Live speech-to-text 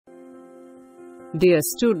Dear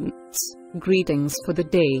students, greetings for the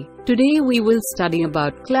day. Today we will study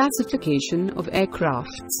about classification of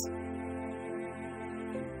aircrafts.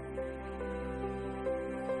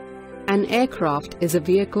 An aircraft is a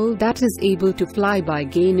vehicle that is able to fly by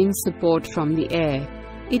gaining support from the air.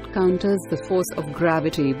 It counters the force of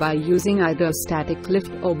gravity by using either static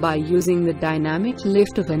lift or by using the dynamic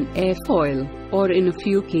lift of an airfoil, or in a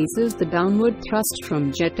few cases the downward thrust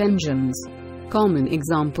from jet engines. Common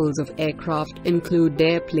examples of aircraft include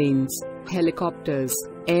airplanes, helicopters,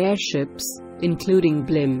 airships, including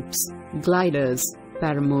blimps, gliders,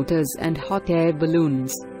 paramotors and hot air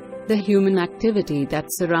balloons. The human activity that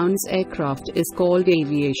surrounds aircraft is called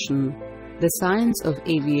aviation. The science of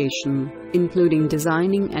aviation, including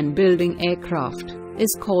designing and building aircraft,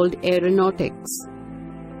 is called aeronautics.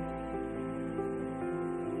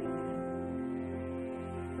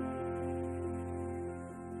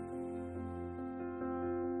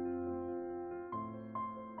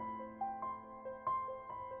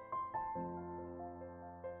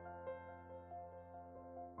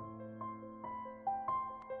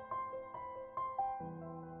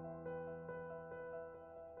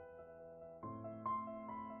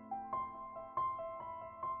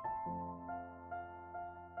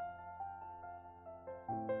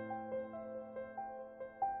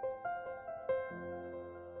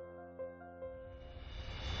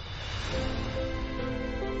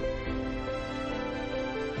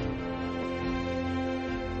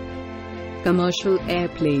 Commercial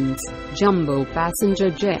airplanes, jumbo passenger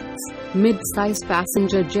jets, mid-size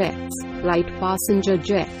passenger jets, light passenger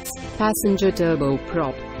jets, passenger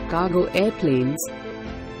turboprop, cargo airplanes.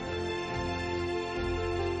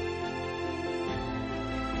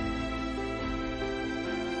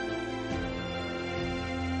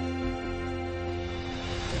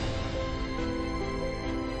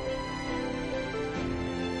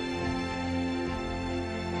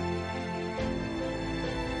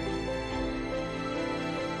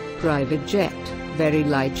 Private jet, very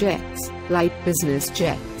light jets, light business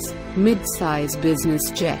jets, mid-size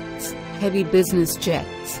business jets, heavy business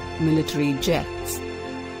jets, military jets.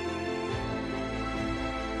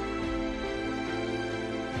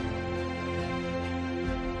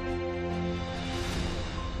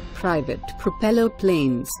 Private propeller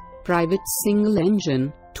planes, private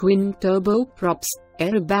single-engine, twin turboprops,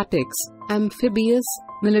 aerobatics, amphibious,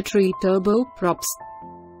 military turboprops.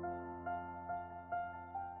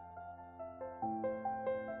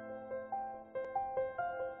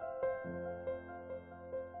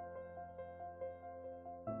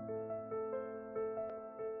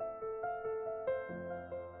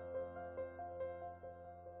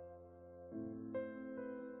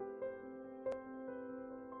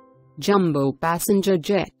 Jumbo passenger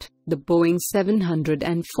jet. The Boeing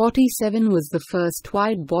 747 was the first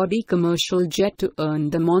wide-body commercial jet to earn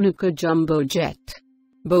the moniker jumbo jet.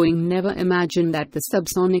 Boeing never imagined that the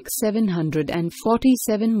subsonic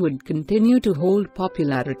 747 would continue to hold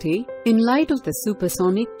popularity, in light of the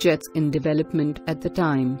supersonic jets in development at the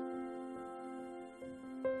time.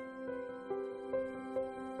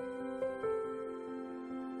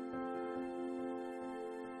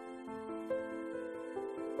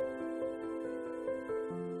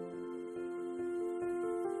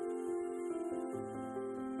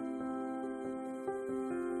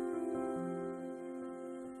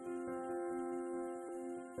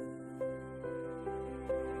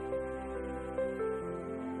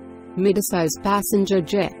 Mid-size passenger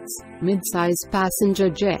jets. Mid-size passenger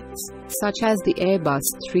jets, such as the Airbus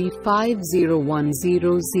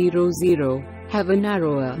 3501000, have a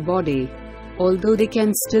narrower body. Although they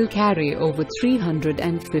can still carry over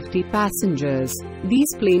 350 passengers,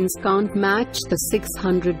 these planes can't match the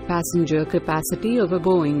 600-passenger capacity of a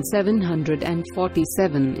Boeing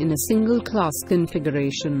 747 in a single-class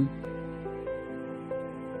configuration.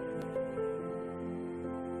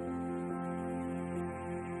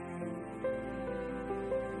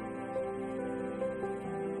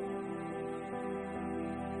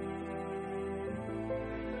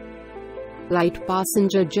 Light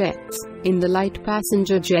passenger jets. In the light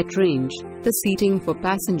passenger jet range, the seating for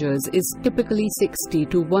passengers is typically 60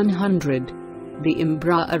 to 100. The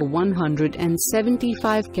Embraer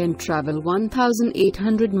 175 can travel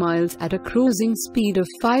 1,800 miles at a cruising speed of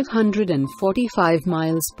 545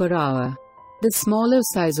 miles per hour. The smaller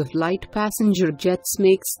size of light passenger jets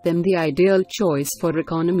makes them the ideal choice for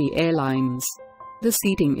economy airlines. The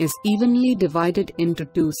seating is evenly divided into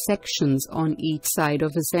two sections on each side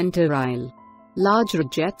of a center aisle. Larger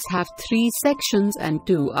jets have 3 sections and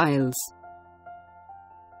 2 aisles.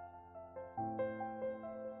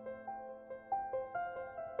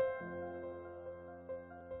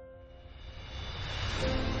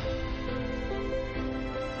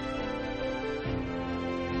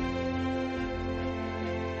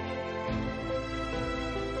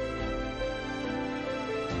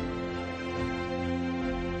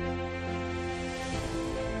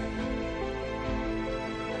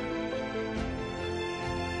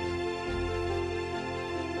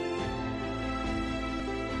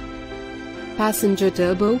 passenger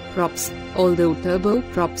turboprops. Although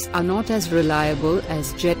turboprops are not as reliable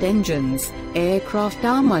as jet engines, aircraft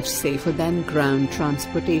are much safer than ground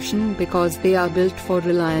transportation because they are built for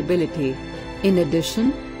reliability. In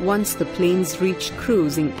addition, once the planes reach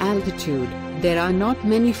cruising altitude, there are not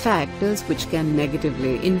many factors which can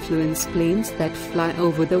negatively influence planes that fly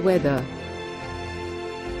over the weather.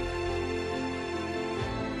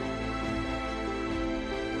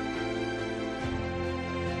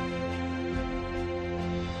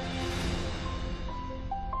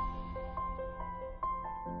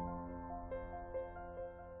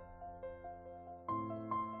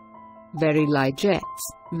 Very light jets.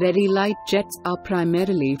 Very light jets are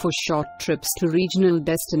primarily for short trips to regional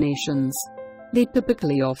destinations. They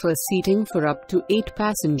typically offer seating for up to 8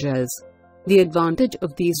 passengers. The advantage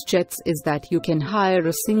of these jets is that you can hire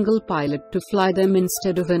a single pilot to fly them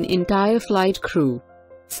instead of an entire flight crew.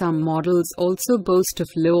 Some models also boast of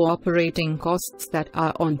low operating costs that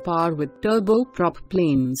are on par with turboprop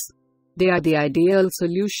planes. They are the ideal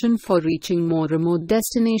solution for reaching more remote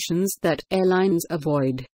destinations that airlines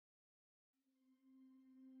avoid.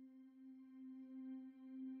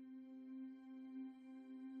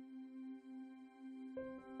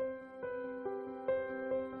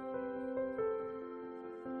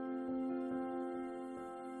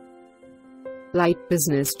 Light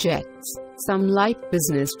business jets. Some light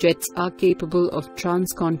business jets are capable of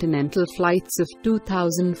transcontinental flights of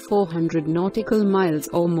 2,400 nautical miles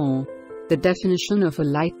or more. The definition of a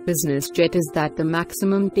light business jet is that the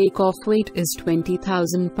maximum takeoff weight is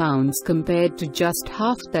 20,000 pounds compared to just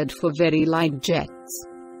half that for very light jets.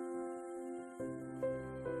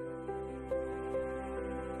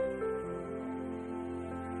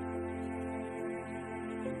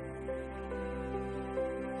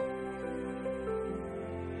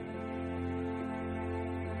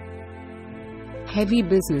 Heavy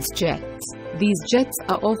business jets. These jets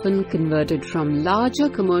are often converted from larger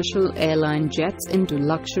commercial airline jets into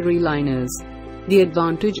luxury liners. The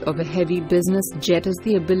advantage of a heavy business jet is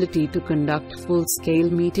the ability to conduct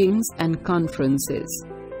full-scale meetings and conferences.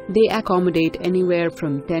 They accommodate anywhere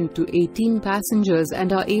from 10 to 18 passengers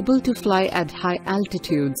and are able to fly at high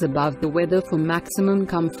altitudes above the weather for maximum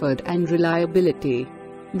comfort and reliability.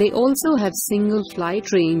 They also have single flight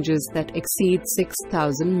ranges that exceed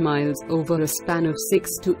 6,000 miles over a span of 6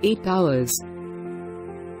 to 8 hours.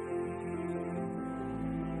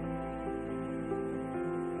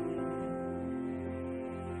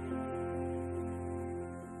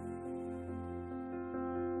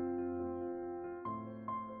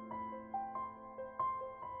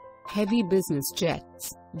 Heavy business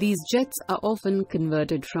jets. These jets are often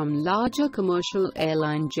converted from larger commercial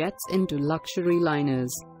airline jets into luxury liners.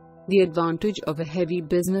 The advantage of a heavy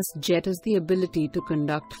business jet is the ability to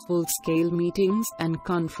conduct full-scale meetings and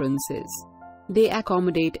conferences. They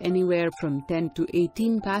accommodate anywhere from 10 to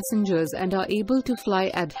 18 passengers and are able to fly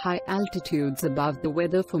at high altitudes above the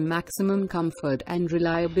weather for maximum comfort and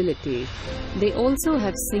reliability. They also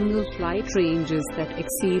have single flight ranges that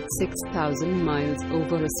exceed 6,000 miles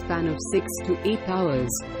over a span of 6 to 8 hours.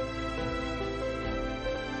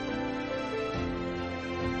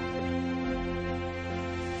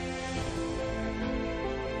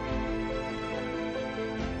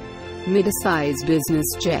 Mid-size business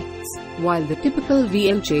jets. While the typical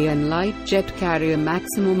VLJ and light jet carry a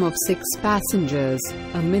maximum of 6 passengers,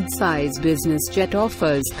 a mid-size business jet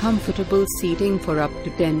offers comfortable seating for up to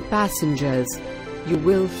 10 passengers. You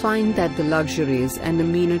will find that the luxuries and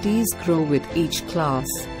amenities grow with each class.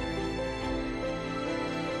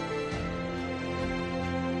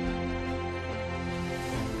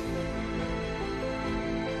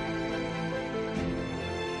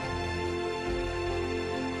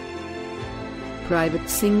 Private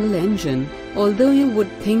single-engine. Although you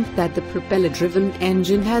would think that the propeller-driven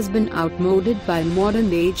engine has been outmoded by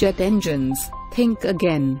modern-day jet engines, think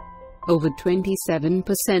again. Over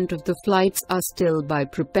 27% of the flights are still by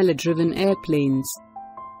propeller-driven airplanes.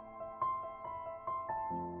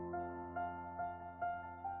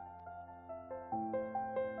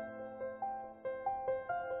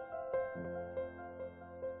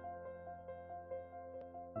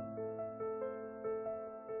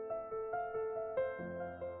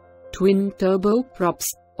 Twin turboprops.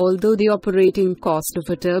 Although the operating cost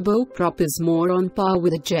of a turboprop is more on par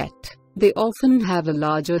with a jet, they often have a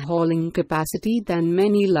larger hauling capacity than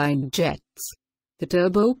many light jets. The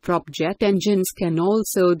turboprop jet engines can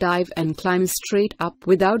also dive and climb straight up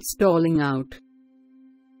without stalling out.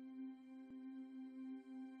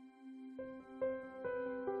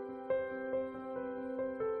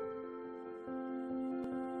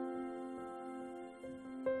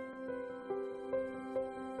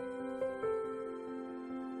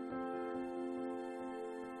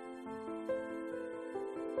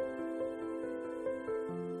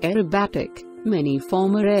 Aerobatic. Many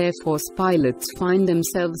former Air Force pilots find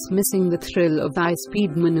themselves missing the thrill of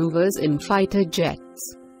high-speed maneuvers in fighter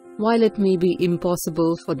jets. While it may be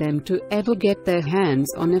impossible for them to ever get their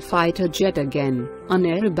hands on a fighter jet again, an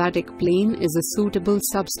aerobatic plane is a suitable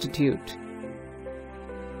substitute.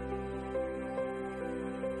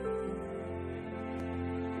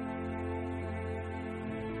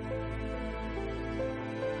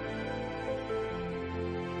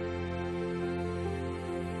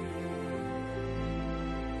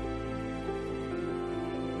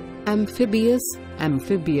 Amphibious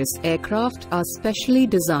aircraft are specially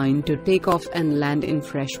designed to take off and land in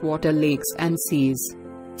freshwater lakes and seas.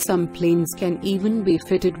 Some planes can even be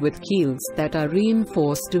fitted with keels that are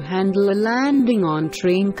reinforced to handle a landing on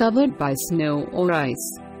terrain covered by snow or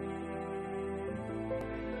ice.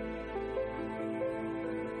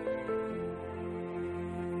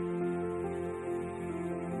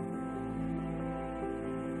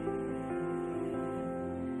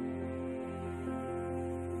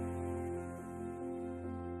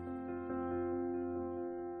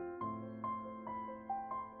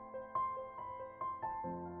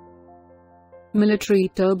 Military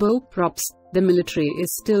turboprops. The military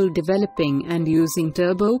is still developing and using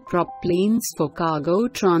turboprop planes for cargo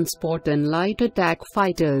transport and light attack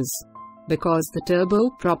fighters. Because the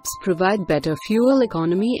turboprops provide better fuel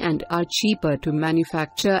economy and are cheaper to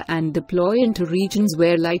manufacture and deploy into regions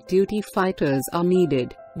where light-duty fighters are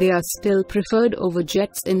needed, they are still preferred over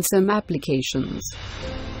jets in some applications.